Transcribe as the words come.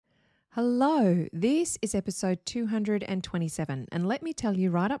Hello, this is episode 227, and let me tell you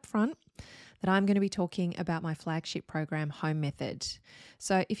right up front that I'm going to be talking about my flagship program, Home Method.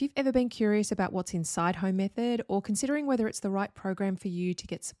 So if you've ever been curious about what's inside Home Method or considering whether it's the right program for you to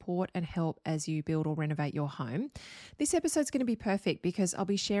get support and help as you build or renovate your home, this episode's going to be perfect because I'll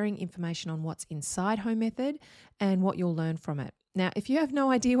be sharing information on what's inside Home Method and what you'll learn from it. Now, if you have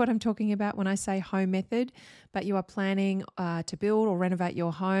no idea what I'm talking about when I say Home Method, but you are planning to build or renovate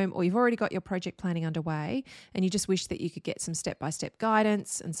your home, or you've already got your project planning underway and you just wish that you could get some step-by-step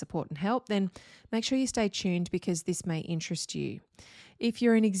guidance and support and help, then make sure you stay tuned because this may interest you. If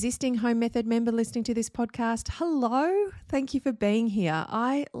you're an existing Home Method member listening to this podcast, hello, thank you for being here.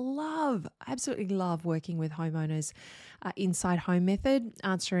 I absolutely love working with homeowners inside Home Method,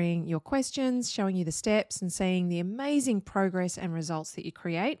 answering your questions, showing you the steps and seeing the amazing progress and results that you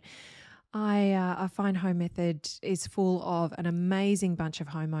create. I find Home Method is full of an amazing bunch of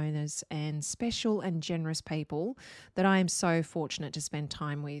homeowners and special and generous people that I am so fortunate to spend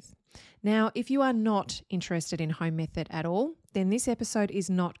time with. Now, if you are not interested in Home Method at all, then this episode is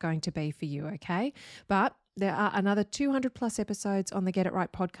not going to be for you, okay? But there are another 200 plus episodes on the Get It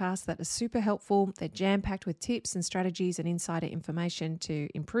Right podcast that are super helpful. They're jam-packed with tips and strategies and insider information to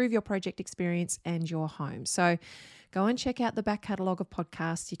improve your project experience and your home. So go and check out the back catalogue of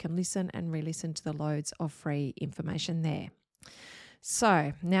podcasts. You can listen and re-listen to the loads of free information there.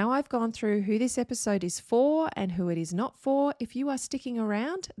 So now I've gone through who this episode is for and who it is not for. If you are sticking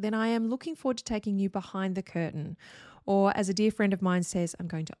around, then I am looking forward to taking you behind the curtain. Or as a dear friend of mine says, I'm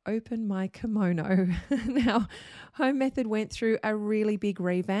going to open my kimono. Now, Home Method went through a really big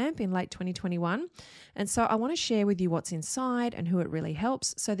revamp in late 2021. And so I want to share with you what's inside and who it really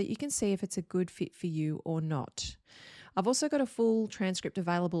helps so that you can see if it's a good fit for you or not. I've also got a full transcript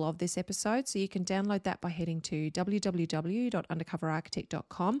available of this episode, so you can download that by heading to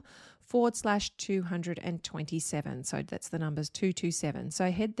www.undercoverarchitect.com/227. So that's the numbers 227.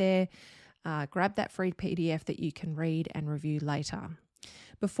 So head there, grab that free PDF that you can read and review later.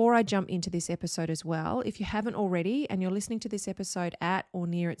 Before I jump into this episode as well, if you haven't already and you're listening to this episode at or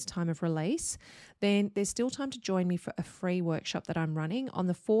near its time of release, then there's still time to join me for a free workshop that I'm running on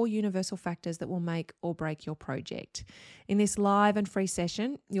the 4 universal factors that will make or break your project. In this live and free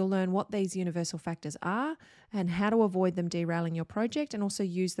session, you'll learn what these universal factors are and how to avoid them derailing your project and also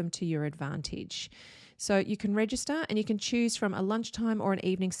use them to your advantage. So you can register and you can choose from a lunchtime or an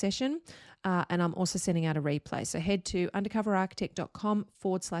evening session. And I'm also sending out a replay. So head to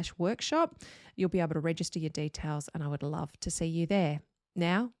undercoverarchitect.com/workshop. You'll be able to register your details and I would love to see you there.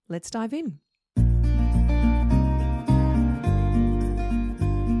 Now, let's dive in.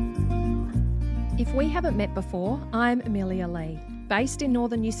 If we haven't met before, I'm Amelia Lee. Based in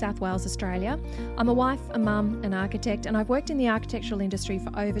northern New South Wales, Australia, I'm a wife, a mum, an architect, and I've worked in the architectural industry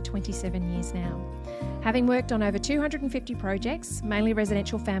for over 27 years now. Having worked on over 250 projects, mainly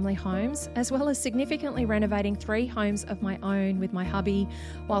residential family homes, as well as significantly renovating 3 homes of my own with my hubby,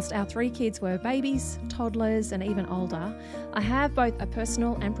 whilst our 3 kids were babies, toddlers, and even older, I have both a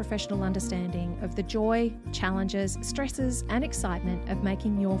personal and professional understanding of the joy, challenges, stresses, and excitement of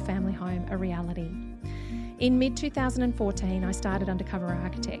making your family home a reality. In mid-2014, I started Undercover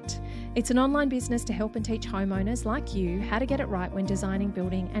Architect. It's an online business to help and teach homeowners like you how to get it right when designing,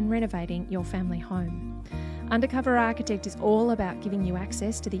 building and renovating your family home. Undercover Architect is all about giving you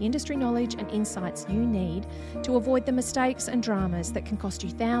access to the industry knowledge and insights you need to avoid the mistakes and dramas that can cost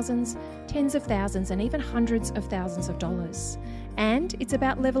you thousands, tens of thousands and even hundreds of thousands of dollars. And it's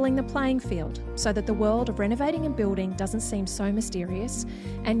about levelling the playing field so that the world of renovating and building doesn't seem so mysterious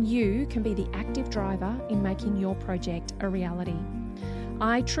and you can be the active driver in making your project a reality.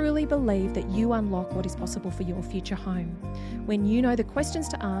 I truly believe that you unlock what is possible for your future home. When you know the questions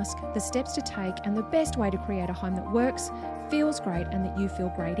to ask, the steps to take, and the best way to create a home that works, feels great, and that you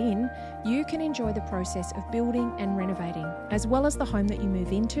feel great in, you can enjoy the process of building and renovating, as well as the home that you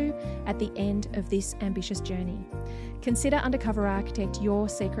move into at the end of this ambitious journey. Consider Undercover Architect your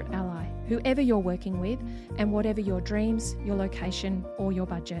secret ally, whoever you're working with, and whatever your dreams, your location, or your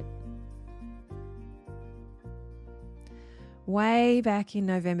budget. Way back in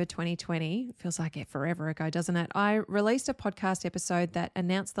November 2020, feels like it forever ago, doesn't it? I released a podcast episode that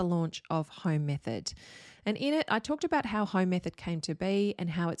announced the launch of Home Method. And in it, I talked about how Home Method came to be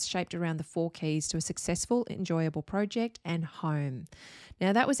and how it's shaped around the 4 keys to a successful, enjoyable project and home.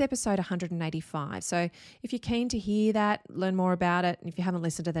 Now, that was episode 185. So if you're keen to hear that, learn more about it, and if you haven't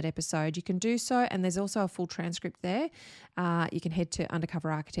listened to that episode, you can do so. And there's also a full transcript there. You can head to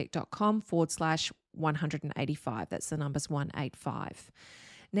undercoverarchitect.com/185. That's the numbers 185.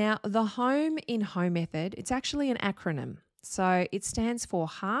 Now, the home in Home Method, it's actually an acronym. So it stands for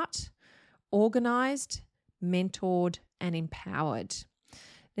Heart, organized, mentored, and empowered.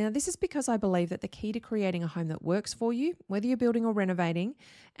 Now, this is because I believe that the key to creating a home that works for you, whether you're building or renovating,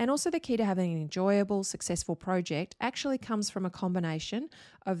 and also the key to having an enjoyable, successful project actually comes from a combination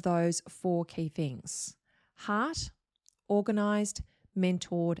of those four key things: heart, organized,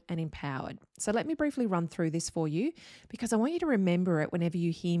 mentored, and empowered. So let me briefly run through this for you because I want you to remember it whenever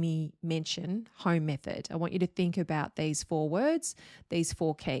you hear me mention home method. I want you to think about these four words, these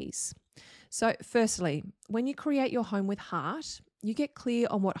four keys. So firstly, when you create your home with heart, you get clear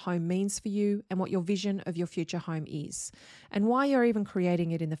on what home means for you and what your vision of your future home is and why you're even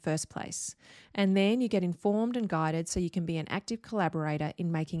creating it in the first place. And then you get informed and guided so you can be an active collaborator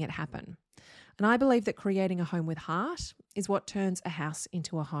in making it happen. And I believe that creating a home with heart is what turns a house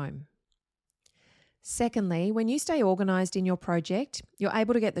into a home. Secondly, when you stay organised in your project, you're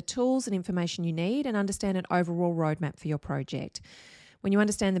able to get the tools and information you need and understand an overall roadmap for your project. When you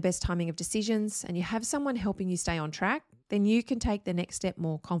understand the best timing of decisions and you have someone helping you stay on track, then you can take the next step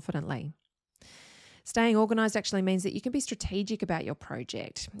more confidently. Staying organised actually means that you can be strategic about your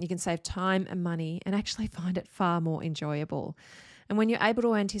project. You can save time and money and actually find it far more enjoyable. And when you're able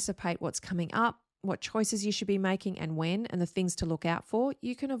to anticipate what's coming up, what choices you should be making and when, and the things to look out for,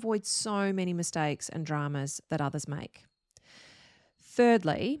 you can avoid so many mistakes and dramas that others make.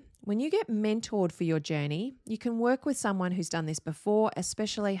 Thirdly, when you get mentored for your journey, you can work with someone who's done this before,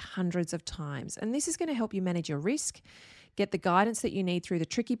 especially hundreds of times. And this is going to help you manage your risk, get the guidance that you need through the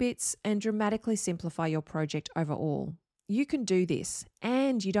tricky bits, and dramatically simplify your project overall. You can do this,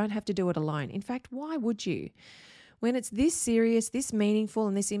 and you don't have to do it alone. In fact, why would you? When it's this serious, this meaningful,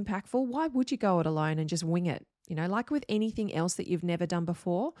 and this impactful, why would you go it alone and just wing it? Like with anything else that you've never done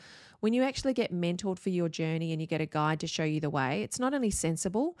before, when you actually get mentored for your journey and you get a guide to show you the way, it's not only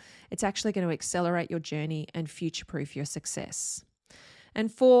sensible, it's actually going to accelerate your journey and future-proof your success. And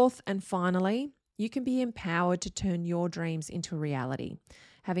fourth and finally, you can be empowered to turn your dreams into reality.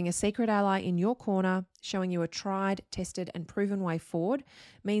 Having a secret ally in your corner, showing you a tried, tested, and proven way forward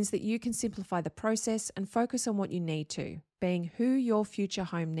means that you can simplify the process and focus on what you need to, being who your future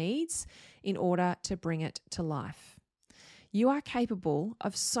home needs in order to bring it to life. You are capable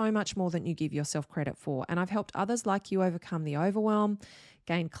of so much more than you give yourself credit for, and I've helped others like you overcome the overwhelm,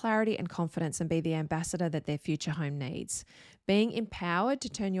 gain clarity and confidence, and be the ambassador that their future home needs. Being empowered to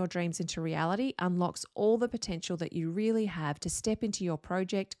turn your dreams into reality unlocks all the potential that you really have to step into your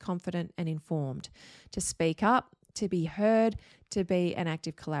project confident and informed, to speak up, to be heard, to be an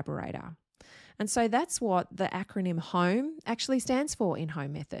active collaborator. And so that's what the acronym HOME actually stands for in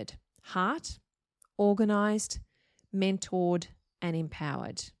Home Method: heart, organised, mentored, and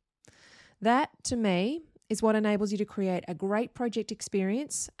empowered. That, to me, is what enables you to create a great project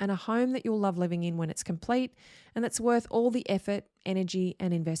experience and a home that you'll love living in when it's complete and that's worth all the effort, energy,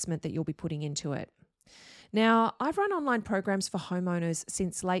 and investment that you'll be putting into it. Now, I've run online programs for homeowners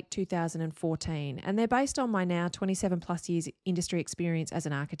since late 2014, and they're based on my now 27 plus years industry experience as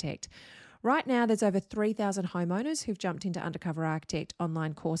an architect. Right now, there's over 3,000 homeowners who've jumped into Undercover Architect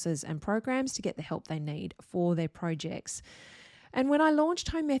online courses and programs to get the help they need for their projects. And when I launched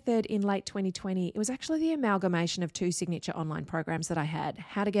Home Method in late 2020, it was actually the amalgamation of two signature online programs that I had: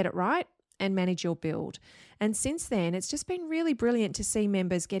 How to Get It Right and Manage Your Build. And since then, it's just been really brilliant to see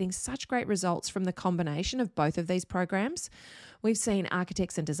members getting such great results from the combination of both of these programs. We've seen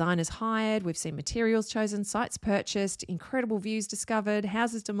architects and designers hired, we've seen materials chosen, sites purchased, incredible views discovered,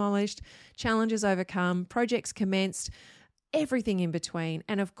 houses demolished, challenges overcome, projects commenced, everything in between.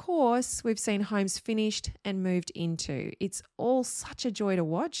 And of course, we've seen homes finished and moved into. It's all such a joy to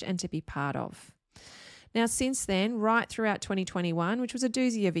watch and to be part of. Now, since then, right throughout 2021, which was a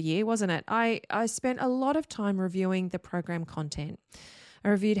doozy of a year, wasn't it? I spent a lot of time reviewing the program content. I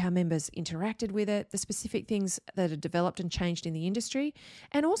reviewed how members interacted with it, the specific things that had developed and changed in the industry,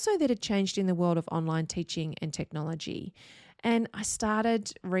 and also that had changed in the world of online teaching and technology. And I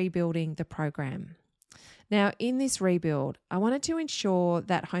started rebuilding the program. Now, in this rebuild, I wanted to ensure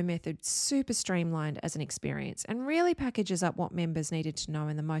that Home Method super streamlined as an experience and really packages up what members needed to know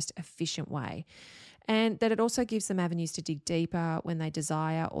in the most efficient way, and that it also gives them avenues to dig deeper when they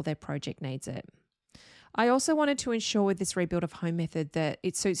desire or their project needs it. I also wanted to ensure with this rebuild of Home Method that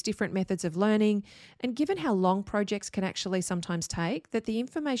it suits different methods of learning, and given how long projects can actually sometimes take, that the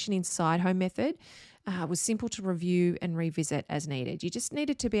information inside Home Method was simple to review and revisit as needed. You just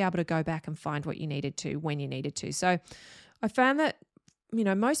needed to be able to go back and find what you needed to when you needed to. So I found that,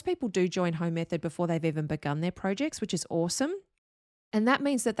 most people do join Home Method before they've even begun their projects, which is awesome. And that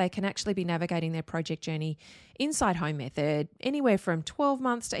means that they can actually be navigating their project journey inside Home Method anywhere from 12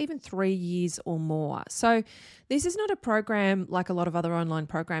 months to even 3 years or more. So this is not a program like a lot of other online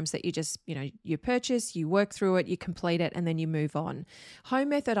programs that you just, you purchase, you work through it, you complete it, and then you move on. Home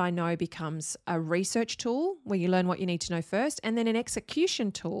Method, I know, becomes a research tool where you learn what you need to know first, and then an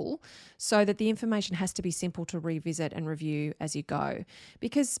execution tool so that the information has to be simple to revisit and review as you go.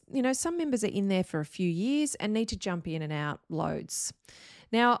 Because, some members are in there for a few years and need to jump in and out loads.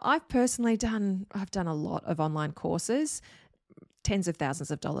 Now, I've personally done a lot of online courses, tens of thousands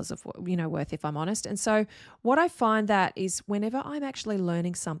of dollars of worth, if I'm honest. And so what I find that is whenever I'm actually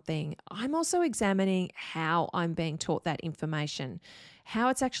learning something, I'm also examining how I'm being taught that information, how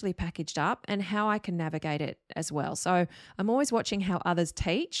it's actually packaged up, and how I can navigate it as well. So I'm always watching how others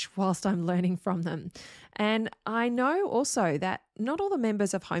teach whilst I'm learning from them. And I know also that not all the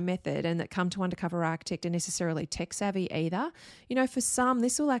members of Home Method and that come to Undercover Architect are necessarily tech savvy either. For some,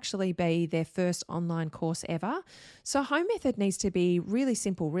 this will actually be their first online course ever. So Home Method needs to be really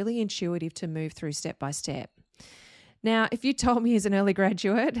simple, really intuitive to move through step by step. Now, if you told me as an early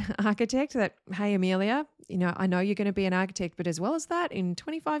graduate architect that, hey, Amelia, I know you're going to be an architect, but as well as that, in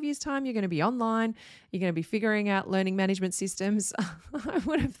 25 years' time, you're going to be online, you're going to be figuring out learning management systems, I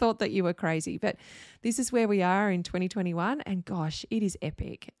would have thought that you were crazy. But this is where we are in 2021, and gosh, it is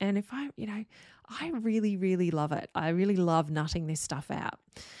epic. And if I really, really love it. I really love nutting this stuff out.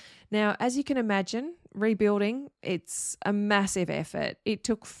 Now, as you can imagine, rebuilding, it's a massive effort. It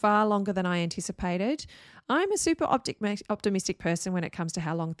took far longer than I anticipated. I'm a super optimistic person when it comes to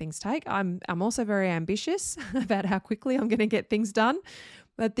how long things take. I'm also very ambitious about how quickly I'm going to get things done,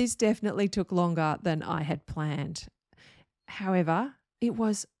 but this definitely took longer than I had planned. However, it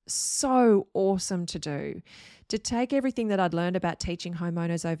was so awesome to do, to take everything that I'd learned about teaching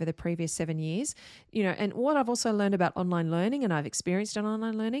homeowners over the previous 7 years, and what I've also learned about online learning and I've experienced in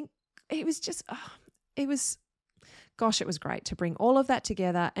online learning. It was just, it was great to bring all of that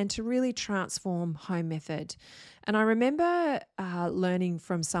together and to really transform Home Method. And I remember learning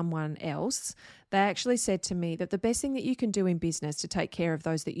from someone else. They actually said to me that the best thing that you can do in business to take care of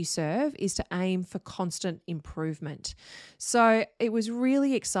those that you serve is to aim for constant improvement. So it was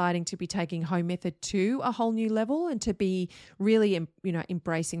really exciting to be taking Home Method to a whole new level and to be really,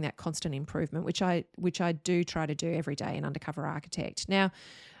 embracing that constant improvement, which I do try to do every day in Undercover Architect. Now,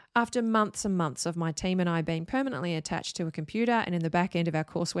 after months and months of my team and I being permanently attached to a computer and in the back end of our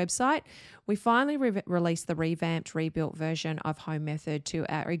course website, we finally released the revamped, rebuilt version of Home Method to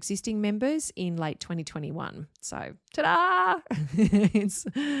our existing members in late 2021. So, ta-da!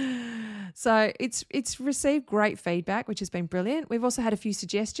 It's received great feedback, which has been brilliant. We've also had a few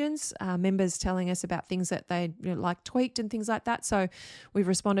suggestions, members telling us about things that they like tweaked and things like that. So we've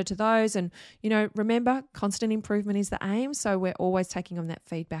responded to those. And, remember, constant improvement is the aim. So we're always taking on that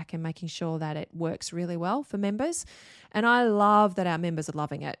feedback and making sure that it works really well for members. And I love that our members are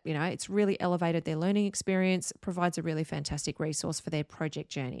loving it. It's really elevated their learning experience, provides a really fantastic resource for their project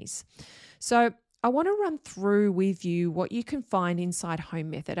journeys. So I want to run through with you what you can find inside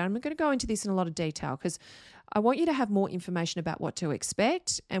Home Method. I'm going to go into this in a lot of detail because I want you to have more information about what to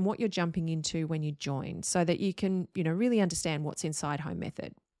expect and what you're jumping into when you join so that you can, really understand what's inside Home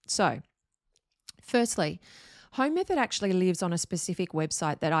Method. So, firstly, Home Method actually lives on a specific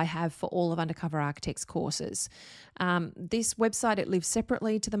website that I have for all of Undercover Architect's courses. This website, it lives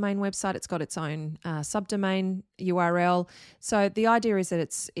separately to the main website. It's got its own subdomain URL. So the idea is that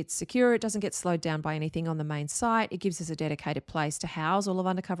it's secure. It doesn't get slowed down by anything on the main site. It gives us a dedicated place to house all of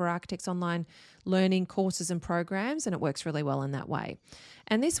Undercover Architect's online learning courses and programs, and it works really well in that way.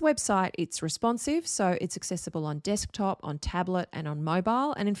 And this website, it's responsive, so it's accessible on desktop, on tablet, and on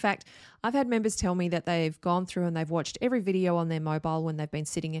mobile. And in fact, I've had members tell me that they've gone through and they've watched every video on their mobile when they've been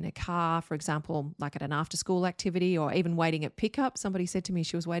sitting in a car, for example, like at an after-school activity or even waiting at pickup. Somebody said to me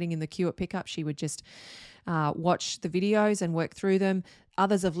she was waiting in the queue at pickup. She would just watch the videos and work through them.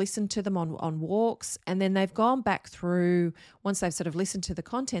 Others have listened to them on walks, and then they've gone back through, once they've sort of listened to the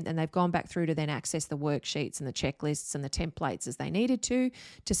content, then they've gone back through to then access the worksheets and the checklists and the templates as they needed to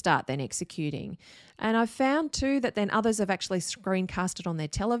start then executing. And I've found too that then others have actually screencasted on their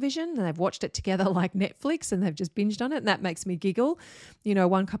television and they've watched it together like Netflix and they've just binged on it, and that makes me giggle.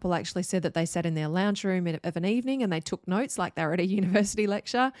 One couple actually said that they sat in their lounge room of an evening and they took notes like they were at a university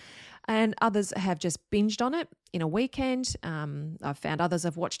lecture. And others have just binged on it. in a weekend. I've found others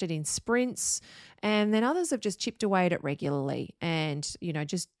have watched it in sprints, and then others have just chipped away at it regularly and,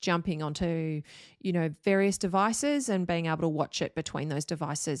 just jumping onto, various devices and being able to watch it between those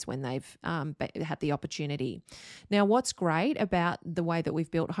devices when they've had the opportunity. Now, what's great about the way that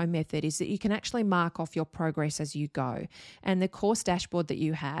we've built Home Method is that you can actually mark off your progress as you go. And the course dashboard that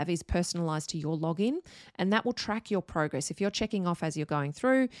you have is personalized to your login, and that will track your progress. If you're checking off as you're going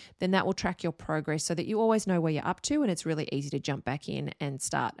through, then that will track your progress so that you always know where you're up to, and it's really easy to jump back in and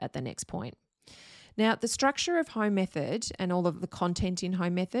start at the next point. Now, the structure of Home Method and all of the content in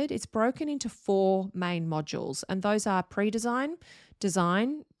Home Method, it's broken into 4 main modules, and those are pre-design,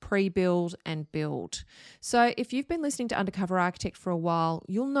 design, pre-build, and build. So if you've been listening to Undercover Architect for a while,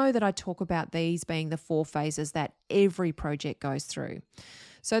 you'll know that I talk about these being the 4 phases that every project goes through.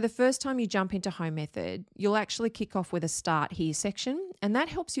 So the first time you jump into Home Method, you'll actually kick off with a Start Here section, and that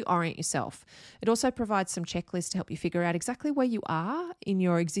helps you orient yourself. It also provides some checklists to help you figure out exactly where you are in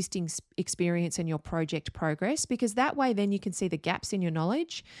your existing experience and your project progress, because that way then you can see the gaps in your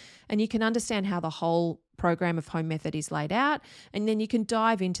knowledge and you can understand how the whole program of Home Method is laid out, and then you can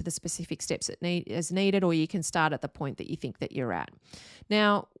dive into the specific steps as needed, or you can start at the point that you think that you're at.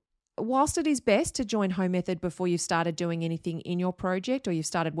 Now, whilst it is best to join Home Method before you've started doing anything in your project or you've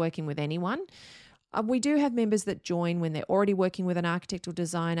started working with anyone, we do have members that join when they're already working with an architect or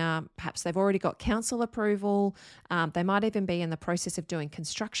designer. Perhaps they've already got council approval. They might even be in the process of doing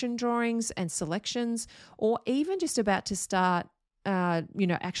construction drawings and selections, or even just about to start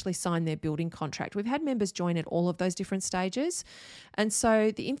actually sign their building contract. We've had members join at all of those different stages. And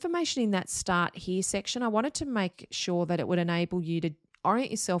so the information in that Start Here section, I wanted to make sure that it would enable you to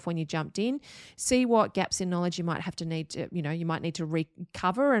orient yourself when you jumped in, see what gaps in knowledge you might need to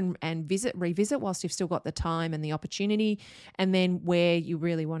recover and revisit whilst you've still got the time and the opportunity, and then where you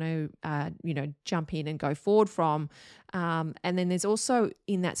really want to, jump in and go forward from. And then there's also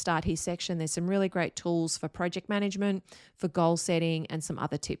in that Start Here section, there's some really great tools for project management, for goal setting, and some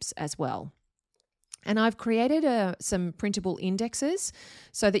other tips as well. And I've created some printable indexes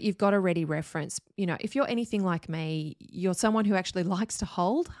so that you've got a ready reference. If you're anything like me, you're someone who actually likes to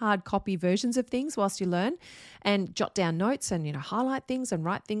hold hard copy versions of things whilst you learn and jot down notes and, highlight things and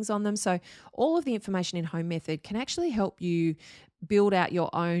write things on them. So all of the information in Home Method can actually help you build out your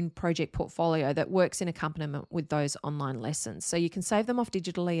own project portfolio that works in accompaniment with those online lessons. So you can save them off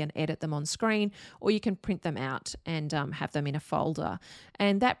digitally and edit them on screen, or you can print them out and have them in a folder.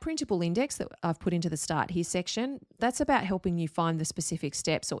 And that printable index that I've put into the Start Here section, that's about helping you find the specific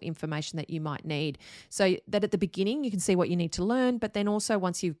steps or information that you might need, so that at the beginning you can see what you need to learn, but then also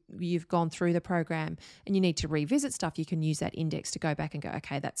once you've gone through the program and you need to revisit stuff, you can use that index to go back and go,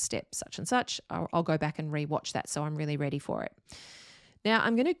 okay, that's step such and such. I'll go back and rewatch that so I'm really ready for it. Now,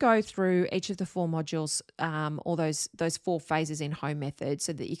 I'm going to go through each of the 4 modules, or those 4 phases in Home Method,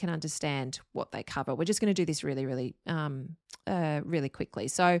 so that you can understand what they cover. We're just going to do this really, really, really quickly.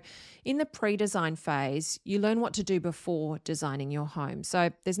 So in the pre-design phase, you learn what to do before designing your home. So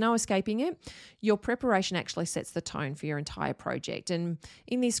there's no escaping it. Your preparation actually sets the tone for your entire project. And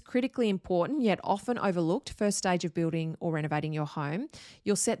in this critically important yet often overlooked first stage of building or renovating your home,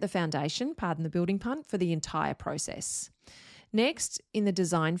 you'll set the foundation, pardon the building pun, for the entire process. Next, in the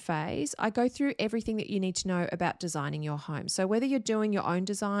design phase, I go through everything that you need to know about designing your home. So whether you're doing your own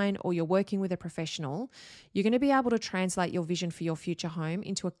design or you're working with a professional, you're going to be able to translate your vision for your future home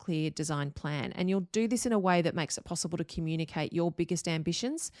into a clear design plan. And you'll do this in a way that makes it possible to communicate your biggest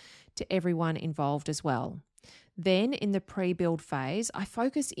ambitions to everyone involved as well. Then in the pre-build phase, I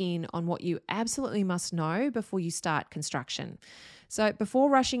focus in on what you absolutely must know before you start construction. So before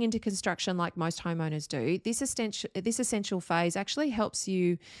rushing into construction like most homeowners do, this essential phase actually helps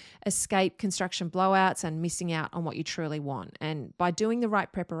you escape construction blowouts and missing out on what you truly want. And by doing the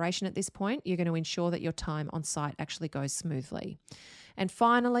right preparation at this point, you're going to ensure that your time on site actually goes smoothly. And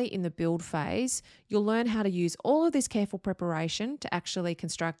finally, in the build phase, you'll learn how to use all of this careful preparation to actually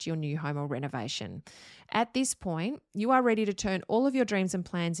construct your new home or renovation. At this point, you are ready to turn all of your dreams and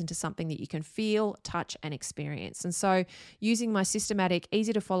plans into something that you can feel, touch, and experience. And so using my systematic,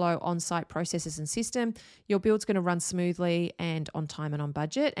 easy to follow on-site processes and system, your build's going to run smoothly and on time and on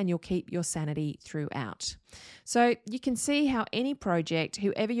budget, and you'll keep your sanity throughout. So you can see how any project,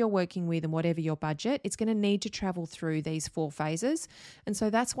 whoever you're working with and whatever your budget, it's going to need to travel through these 4 phases. And so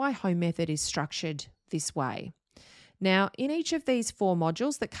that's why Home Method is structured this way. Now, in each of these 4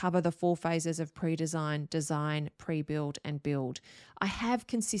 modules that cover the 4 phases of pre-design, design, pre-build, and build, I have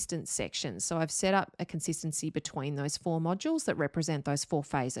consistent sections. So I've set up a consistency between those 4 modules that represent those 4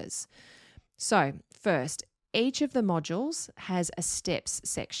 phases. So first, each of the modules has a steps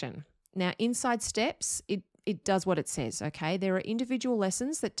section. Now, inside steps, it does what it says, okay? There are individual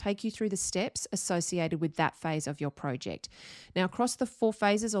lessons that take you through the steps associated with that phase of your project. Now, across the 4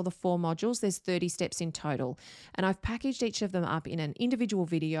 phases or the 4 modules, there's 30 steps in total. And I've packaged each of them up in an individual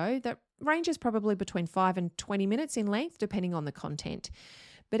video that ranges probably between 5 and 20 minutes in length, depending on the content.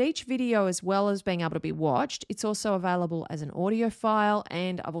 But each video, as well as being able to be watched, it's also available as an audio file,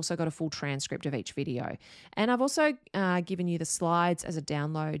 and I've also got a full transcript of each video. And I've also given you the slides as a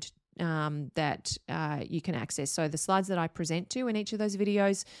download that you can access. So the slides that I present to in each of those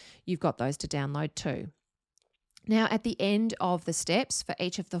videos, you've got those to download too. Now, at the end of the steps for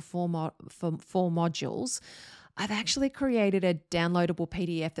each of the 4 modules, I've actually created a downloadable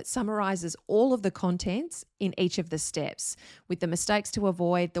PDF that summarizes all of the contents in each of the steps, with the mistakes to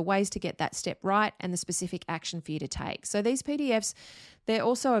avoid, the ways to get that step right, and the specific action for you to take. So these PDFs, they're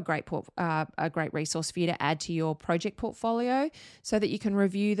also a great resource for you to add to your project portfolio so that you can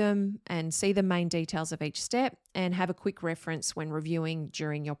review them and see the main details of each step and have a quick reference when reviewing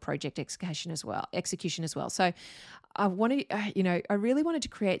during your project execution as well. So I really wanted to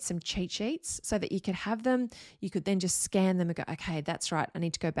create some cheat sheets so that you could have them. You could then just scan them and go, okay, that's right. I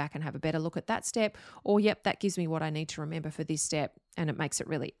need to go back and have a better look at that step. Or, yep, that gives me what I need to remember for this step. And it makes it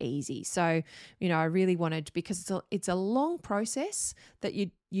really easy. So, I really wanted, because it's a long process that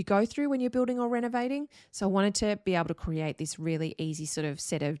you go through when you're building or renovating. So I wanted to be able to create this really easy sort of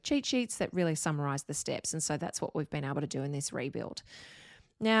set of cheat sheets that really summarize the steps. And so that's what we've been able to do in this rebuild.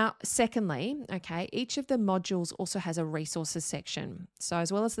 Now, secondly, okay, each of the modules also has a resources section. So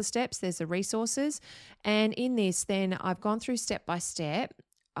as well as the steps, there's the resources. And in this, then I've gone through step by step,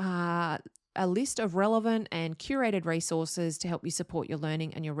 a list of relevant and curated resources to help you support your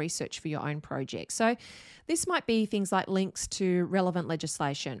learning and your research for your own project. So this might be things like links to relevant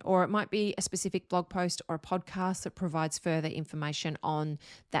legislation, or it might be a specific blog post or a podcast that provides further information on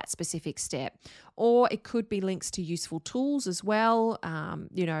that specific step. Or it could be links to useful tools as well,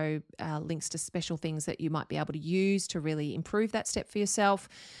 links to special things that you might be able to use to really improve that step for yourself,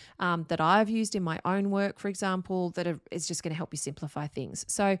 that I've used in my own work, for example, is just going to help you simplify things.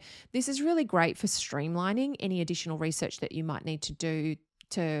 So this is really great for streamlining any additional research that you might need to do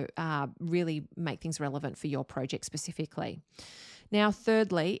to really make things relevant for your project specifically. Now,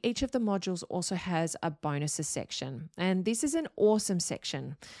 thirdly, each of the modules also has a bonuses section. And this is an awesome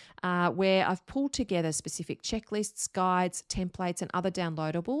section where I've pulled together specific checklists, guides, templates, and other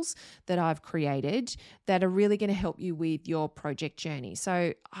downloadables that I've created that are really going to help you with your project journey.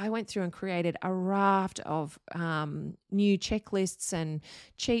 So I went through and created a raft of new checklists and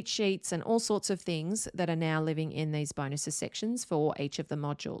cheat sheets and all sorts of things that are now living in these bonuses sections for each of the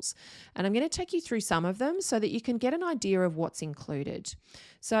modules. And I'm going to take you through some of them so that you can get an idea of what's included.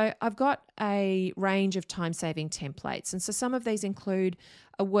 So I've got a range of time-saving templates. And so some of these include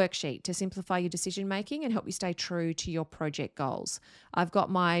a worksheet to simplify your decision making and help you stay true to your project goals. I've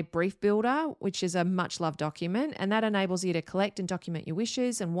got my brief builder, which is a much loved document, and that enables you to collect and document your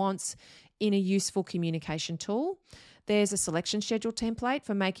wishes and wants in a useful communication tool. There's a selection schedule template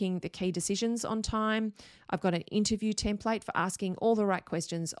for making the key decisions on time. I've got an interview template for asking all the right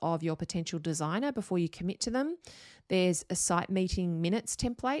questions of your potential designer before you commit to them. There's a site meeting minutes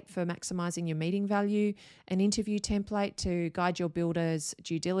template for maximizing your meeting value, an interview template to guide your builder's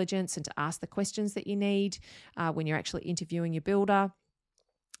due diligence and to ask the questions that you need when you're actually interviewing your builder.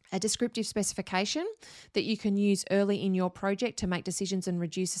 A descriptive specification that you can use early in your project to make decisions and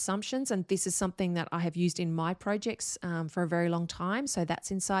reduce assumptions. And this is something that I have used in my projects for a very long time. So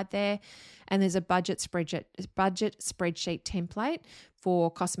that's inside there. And there's a budget spreadsheet template for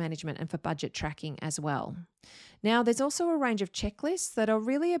cost management and for budget tracking as well. Now, there's also a range of checklists that are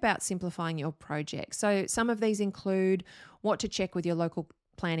really about simplifying your project. So some of these include what to check with your local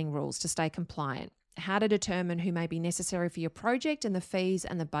planning rules to stay compliant, how to determine who may be necessary for your project and the fees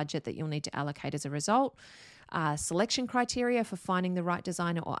and the budget that you'll need to allocate as a result, selection criteria for finding the right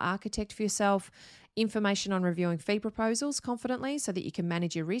designer or architect for yourself, information on reviewing fee proposals confidently so that you can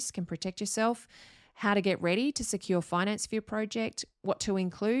manage your risk and protect yourself, how to get ready to secure finance for your project, what to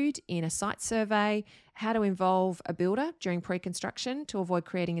include in a site survey, how to involve a builder during pre-construction to avoid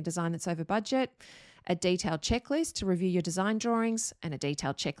creating a design that's over budget, a detailed checklist to review your design drawings, and a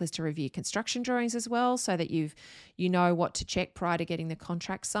detailed checklist to review construction drawings as well, so that you know what to check prior to getting the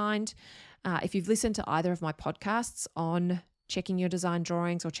contract signed. If you've listened to either of my podcasts on checking your design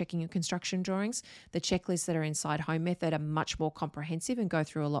drawings or checking your construction drawings, the checklists that are inside Home Method are much more comprehensive and go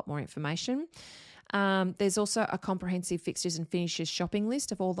through a lot more information. There's also a comprehensive fixtures and finishes shopping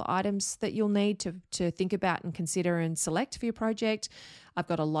list of all the items that you'll need to think about and consider and select for your project. I've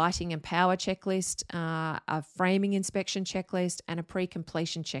got a lighting and power checklist, a framing inspection checklist, and a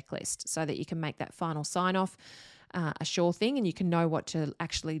pre-completion checklist so that you can make that final sign-off a sure thing, and you can know what to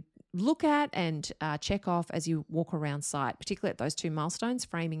actually look at and check off as you walk around site, particularly at those two milestones,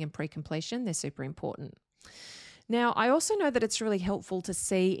 framing and pre-completion. They're super important. Now, I also know that it's really helpful to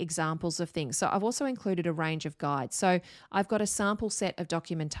see examples of things. So I've also included a range of guides. So I've got a sample set of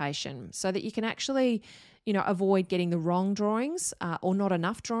documentation so that you can actually, avoid getting the wrong drawings or not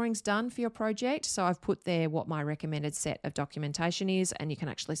enough drawings done for your project. So I've put there what my recommended set of documentation is, and you can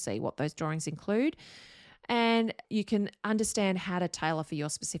actually see what those drawings include. And you can understand how to tailor for your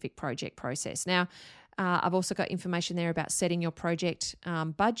specific project process. Now, I've also got information there about setting your project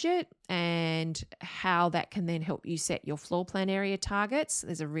budget and how that can then help you set your floor plan area targets.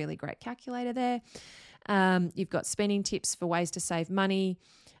 There's a really great calculator there. You've got spending tips for ways to save money,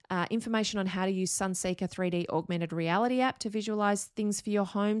 information on how to use Sunseeker 3D augmented reality app to visualize things for your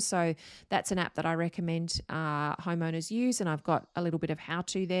home. So that's an app that I recommend homeowners use, and I've got a little bit of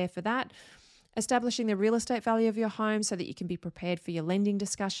how-to there for that. Establishing the real estate value of your home so that you can be prepared for your lending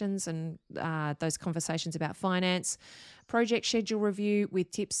discussions and those conversations about finance. Project schedule review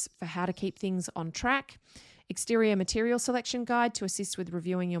with tips for how to keep things on track. Exterior material selection guide to assist with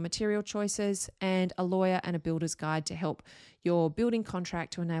reviewing your material choices, and a lawyer and a builder's guide to help your building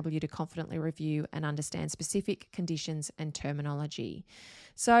contract to enable you to confidently review and understand specific conditions and terminology.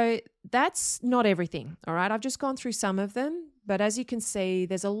 So that's not everything, all right? I've just gone through some of them, but as you can see,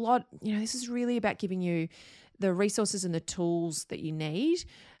 there's a lot, this is really about giving you the resources and the tools that you need.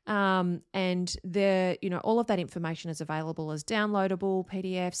 And all of that information is available as downloadable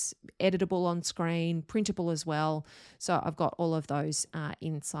PDFs, editable on screen, printable as well. So I've got all of those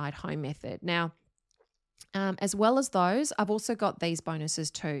inside Home Method. Now, as well as those, I've also got these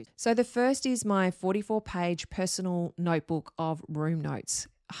bonuses too. So the first is my 44-page personal notebook of room notes.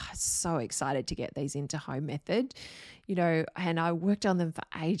 So excited to get these into Home Method, and I worked on them for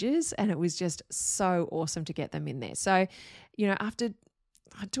ages, and it was just so awesome to get them in there. So, after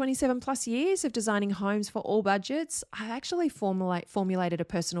 27 plus years of designing homes for all budgets, I actually formulated a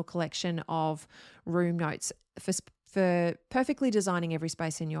personal collection of room notes for perfectly designing every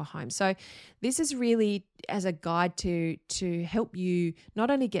space in your home. So this is really as a guide to help you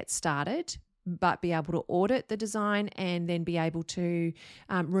not only get started, but be able to audit the design and then be able to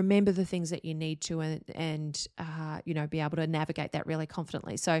remember the things that you need to and be able to navigate that really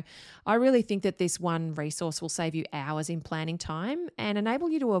confidently. So I really think that this one resource will save you hours in planning time and enable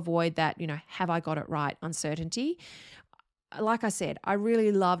you to avoid that, have I got it right uncertainty. Like I said, I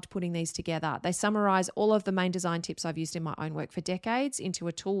really loved putting these together. They summarize all of the main design tips I've used in my own work for decades into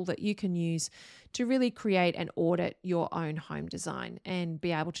a tool that you can use to really create and audit your own home design and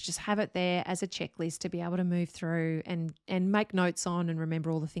be able to just have it there as a checklist to be able to move through and make notes on and remember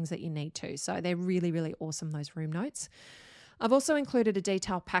all the things that you need to. So they're really, really awesome, those room notes. I've also included a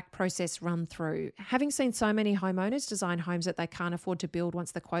detailed pack process run through. Having seen so many homeowners design homes that they can't afford to build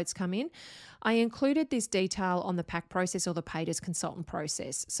once the quotes come in, I included this detail on the pack process or the paid as consultant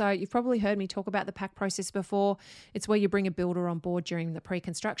process. So you've probably heard me talk about the pack process before. It's where you bring a builder on board during the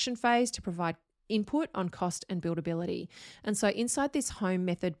pre-construction phase to provide input on cost and buildability. And so inside this Home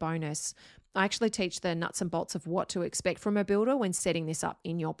Method bonus, I actually teach the nuts and bolts of what to expect from a builder when setting this up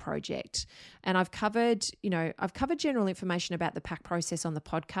in your project. And I've covered general information about the pack process on the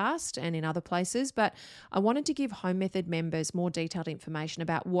podcast and in other places, but I wanted to give Home Method members more detailed information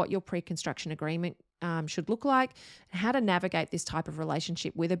about what your pre-construction agreement should look like, and how to navigate this type of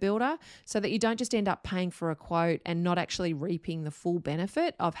relationship with a builder so that you don't just end up paying for a quote and not actually reaping the full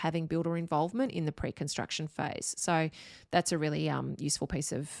benefit of having builder involvement in the pre-construction phase. So that's a really useful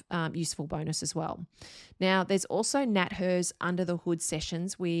piece of useful bonus as well. Now, there's also Nat Hers Under the Hood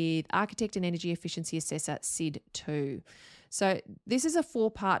sessions with Architect and Energy Efficiency Assessor Sid 2. So this is a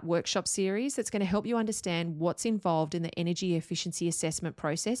 4-part workshop series that's going to help you understand what's involved in the energy efficiency assessment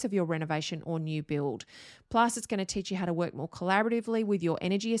process of your renovation or new build. Plus, it's going to teach you how to work more collaboratively with your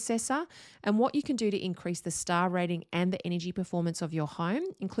energy assessor and what you can do to increase the star rating and the energy performance of your home,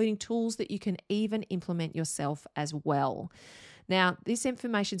 including tools that you can even implement yourself as well. Now, this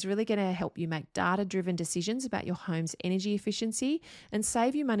information is really going to help you make data-driven decisions about your home's energy efficiency and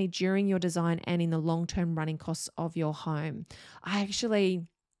save you money during your design and in the long-term running costs of your home. I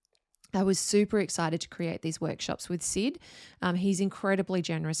was super excited to create these workshops with Sid. He's incredibly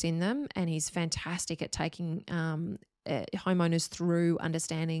generous in them, and he's fantastic at taking homeowners through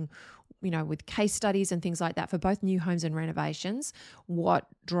understanding, with case studies and things like that for both new homes and renovations, what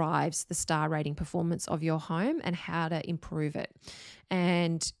drives the star rating performance of your home and how to improve it.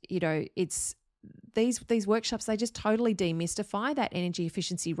 And, it's these workshops, they just totally demystify that energy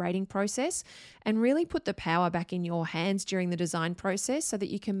efficiency rating process and really put the power back in your hands during the design process so that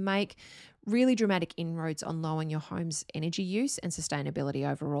you can make really dramatic inroads on lowering your home's energy use and sustainability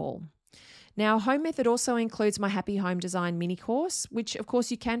overall. Now, Home Method also includes my Happy Home Design mini course, which of course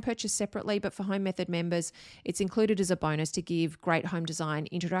you can purchase separately, but for Home Method members, it's included as a bonus to give great home design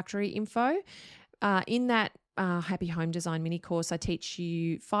introductory info. In that Happy Home Design mini course, I teach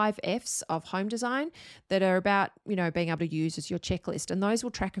you 5 F's of home design that are about, being able to use as your checklist. And those will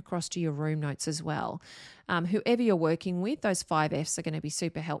track across to your room notes as well. Whoever you're working with, those 5 F's are going to be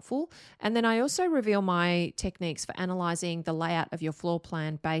super helpful. And then I also reveal my techniques for analysing the layout of your floor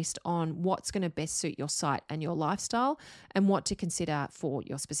plan based on what's going to best suit your site and your lifestyle and what to consider for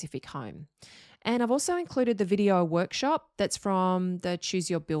your specific home. And I've also included the video workshop that's from the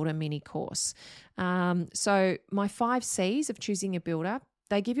Choose Your Builder mini course. So my 5 C's of choosing a builder,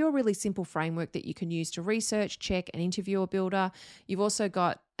 they give you a really simple framework that you can use to research, check, and interview a builder. You've also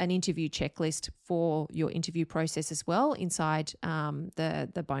got an interview checklist for your interview process as well inside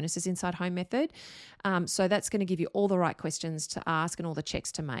the bonuses inside Home Method. So that's going to give you all the right questions to ask and all the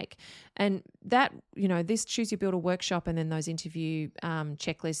checks to make. And that, this Choose Your Builder workshop and then those interview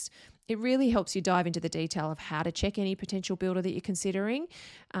checklists, it really helps you dive into the detail of how to check any potential builder that you're considering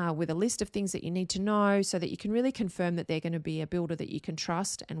with a list of things that you need to know so that you can really confirm that they're going to be a builder that you can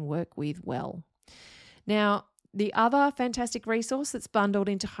trust and work with well. Now, the other fantastic resource that's bundled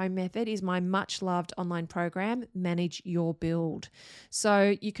into Home Method is my much loved online program, Manage Your Build.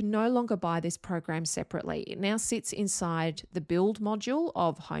 So you can no longer buy this program separately. It now sits inside the Build module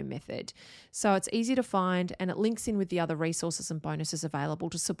of Home Method. So it's easy to find and it links in with the other resources and bonuses available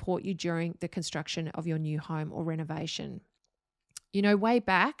to support you during the construction of your new home or renovation. Way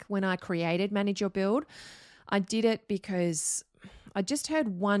back when I created Manage Your Build, I did it because I just heard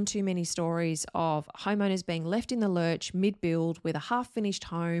one too many stories of homeowners being left in the lurch mid-build with a half-finished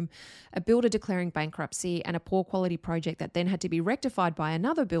home, a builder declaring bankruptcy, and a poor quality project that then had to be rectified by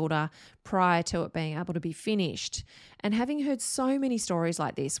another builder prior to it being able to be finished. And having heard so many stories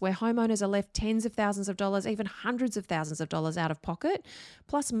like this, where homeowners are left tens of thousands of dollars, even hundreds of thousands of dollars out of pocket,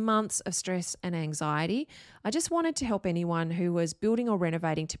 plus months of stress and anxiety, I just wanted to help anyone who was building or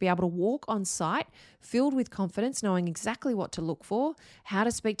renovating to be able to walk on site filled with confidence, knowing exactly what to look for, how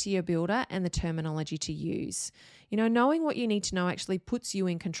to speak to your builder, and the terminology to use. Knowing what you need to know actually puts you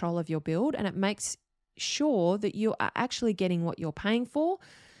in control of your build, and it makes sure that you are actually getting what you're paying for.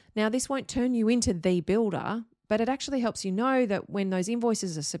 Now, this won't turn you into the builder, but it actually helps you know that when those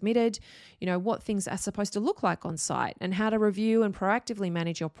invoices are submitted, what things are supposed to look like on site and how to review and proactively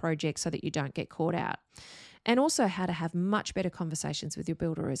manage your project so that you don't get caught out. And also how to have much better conversations with your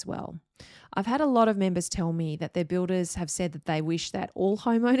builder as well. I've had a lot of members tell me that their builders have said that they wish that all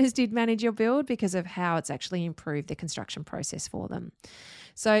homeowners did Manage Your Build because of how it's actually improved the construction process for them.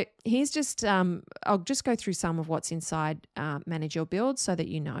 So here's just, I'll just go through some of what's inside Manage Your Build so that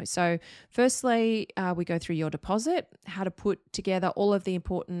you know. So firstly, we go through your deposit, how to put together all of the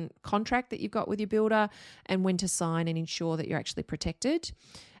important contract that you've got with your builder and when to sign and ensure that you're actually protected.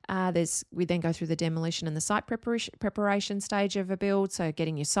 We then go through the demolition and the site preparation stage of a build, so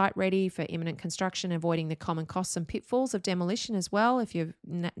getting your site ready for imminent construction, avoiding the common costs and pitfalls of demolition as well if you're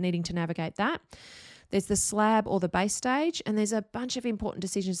needing to navigate that. There's the slab or the base stage, and there's a bunch of important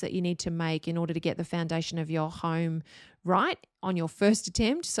decisions that you need to make in order to get the foundation of your home right on your first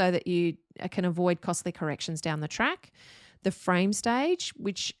attempt so that you can avoid costly corrections down the track. The frame stage,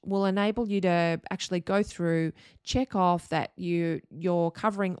 which will enable you to actually go through, check off that you're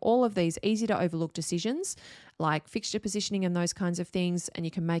covering all of these easy to overlook decisions like fixture positioning and those kinds of things, and you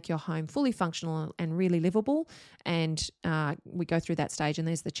can make your home fully functional and really livable. And we go through that stage, and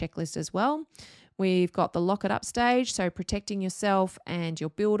there's the checklist as well. We've got the lock it up stage, so protecting yourself and your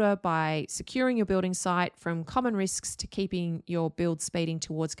builder by securing your building site from common risks to keeping your build speeding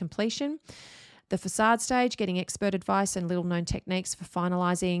towards completion. The facade stage, getting expert advice and little known techniques for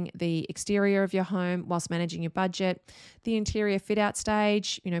finalising the exterior of your home whilst managing your budget. The interior fit out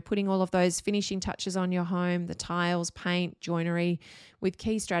stage, putting all of those finishing touches on your home, the tiles, paint, joinery, with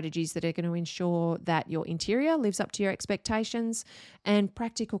key strategies that are going to ensure that your interior lives up to your expectations. And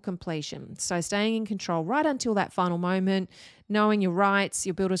practical completion. So staying in control right until that final moment, knowing your rights,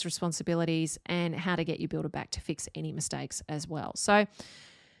 your builder's responsibilities, and how to get your builder back to fix any mistakes as well. So,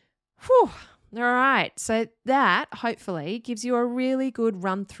 All right. So that hopefully gives you a really good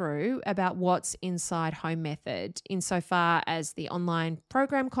run through about what's inside Home Method insofar as the online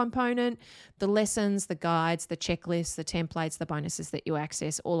program component, the lessons, the guides, the checklists, the templates, the bonuses that you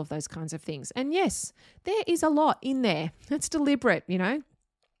access, all of those kinds of things. And yes, there is a lot in there. It's deliberate,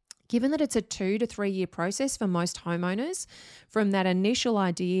 Given that it's a 2 to 3 year process for most homeowners, from that initial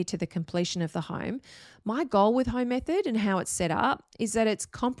idea to the completion of the home, my goal with Home Method and how it's set up is that it's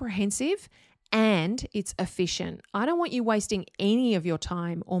comprehensive and it's efficient. I don't want you wasting any of your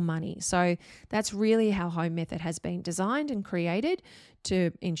time or money. So that's really how Home Method has been designed and created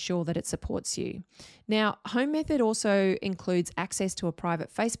to ensure that it supports you. Now, Home Method also includes access to a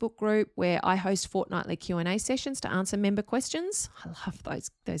private Facebook group where I host fortnightly Q&A sessions to answer member questions. I love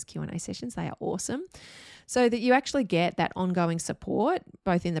those Q&A sessions. They are awesome. So that you actually get that ongoing support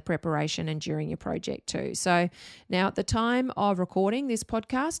both in the preparation and during your project too. So now at the time of recording this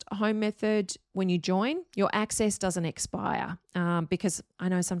podcast, Home Method, when you join, your access doesn't expire because I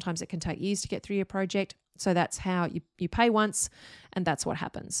know sometimes it can take years to get through your project. So that's how you pay once and that's what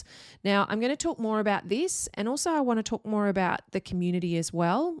happens. Now, I'm going to talk more about this, and also I want to talk more about the community as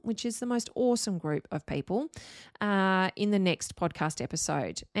well, which is the most awesome group of people in the next podcast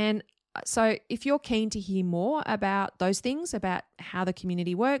episode. And so if you're keen to hear more about those things, about how the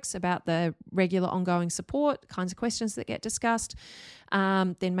community works, about the regular ongoing support, kinds of questions that get discussed,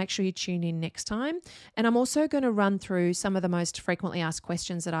 then make sure you tune in next time. And I'm also going to run through some of the most frequently asked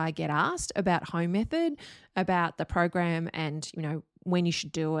questions that I get asked about Home Method, about the program and, when you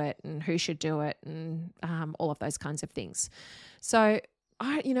should do it and who should do it and all of those kinds of things. So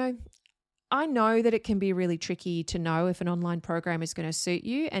I know that it can be really tricky to know if an online program is going to suit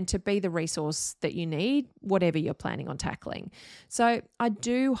you and to be the resource that you need, whatever you're planning on tackling. So I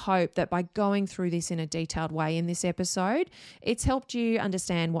do hope that by going through this in a detailed way in this episode, it's helped you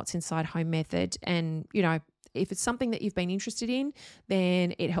understand what's inside Home Method. And, if it's something that you've been interested in,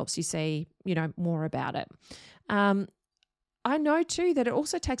 then it helps you see, more about it. I know too that it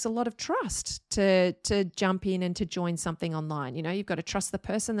also takes a lot of trust to jump in and to join something online. You've got to trust the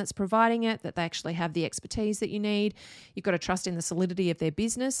person that's providing it, that they actually have the expertise that you need. You've got to trust in the solidity of their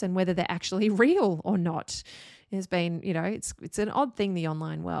business and whether they're actually real or not. There's been, it's an odd thing, the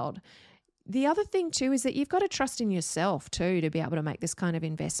online world. The other thing too is that you've got to trust in yourself too to be able to make this kind of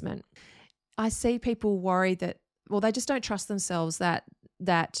investment. I see people worried that, they just don't trust themselves that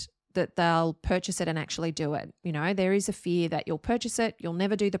they'll purchase it and actually do it. There is a fear that you'll purchase it, you'll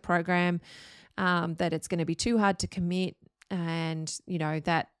never do the program, that it's going to be too hard to commit, and,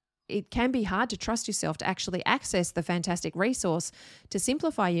 that it can be hard to trust yourself to actually access the fantastic resource to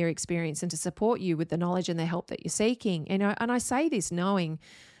simplify your experience and to support you with the knowledge and the help that you're seeking. And I say this knowing,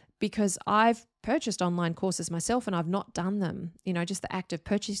 because I've purchased online courses myself and I've not done them. Just the act of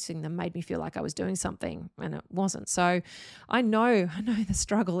purchasing them made me feel like I was doing something and it wasn't. So I know the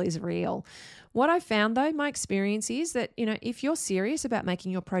struggle is real. What I found though, my experience is that, if you're serious about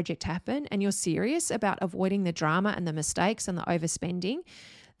making your project happen and you're serious about avoiding the drama and the mistakes and the overspending,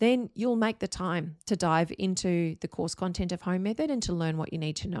 then you'll make the time to dive into the course content of Home Method and to learn what you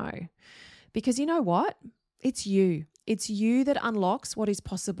need to know. Because you know what? It's you. It's you that unlocks what is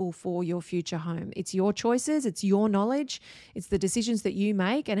possible for your future home. It's your choices, it's your knowledge, it's the decisions that you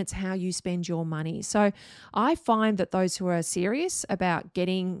make, and it's how you spend your money. So I find that those who are serious about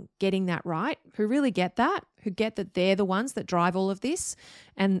getting that right, who really get that, who get that they're the ones that drive all of this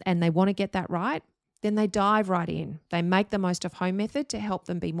and they want to get that right, then they dive right in. They make the most of Home Method to help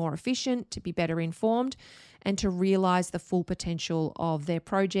them be more efficient, to be better informed, and to realize the full potential of their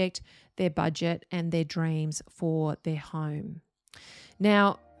project, their budget, and their dreams for their home.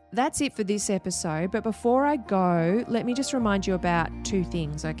 Now, that's it for this episode. But before I go, let me just remind you about 2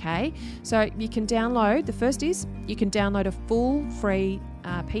 things, okay? So you can download, the first is you can download a full free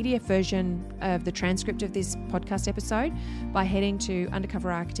PDF version of the transcript of this podcast episode by heading to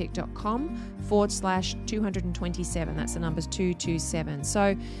undercoverarchitect.com/227. That's the numbers 227.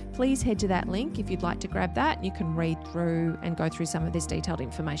 So please head to that link if you'd like to grab that. You can read through and go through some of this detailed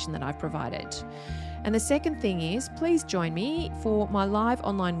information that I've provided. And the second thing is, please join me for my live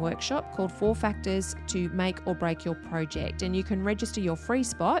online workshop called 4 Factors to Make or Break Your Project. And you can register your free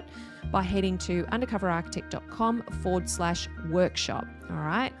spot by heading to undercoverarchitect.com/workshop. All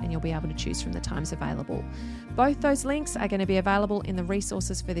right. And you'll be able to choose from the times available. Both those links are going to be available in the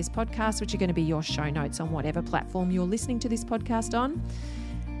resources for this podcast, which are going to be your show notes on whatever platform you're listening to this podcast on.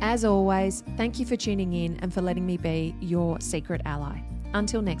 As always, thank you for tuning in and for letting me be your secret ally.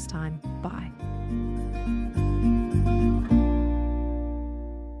 Until next time, bye.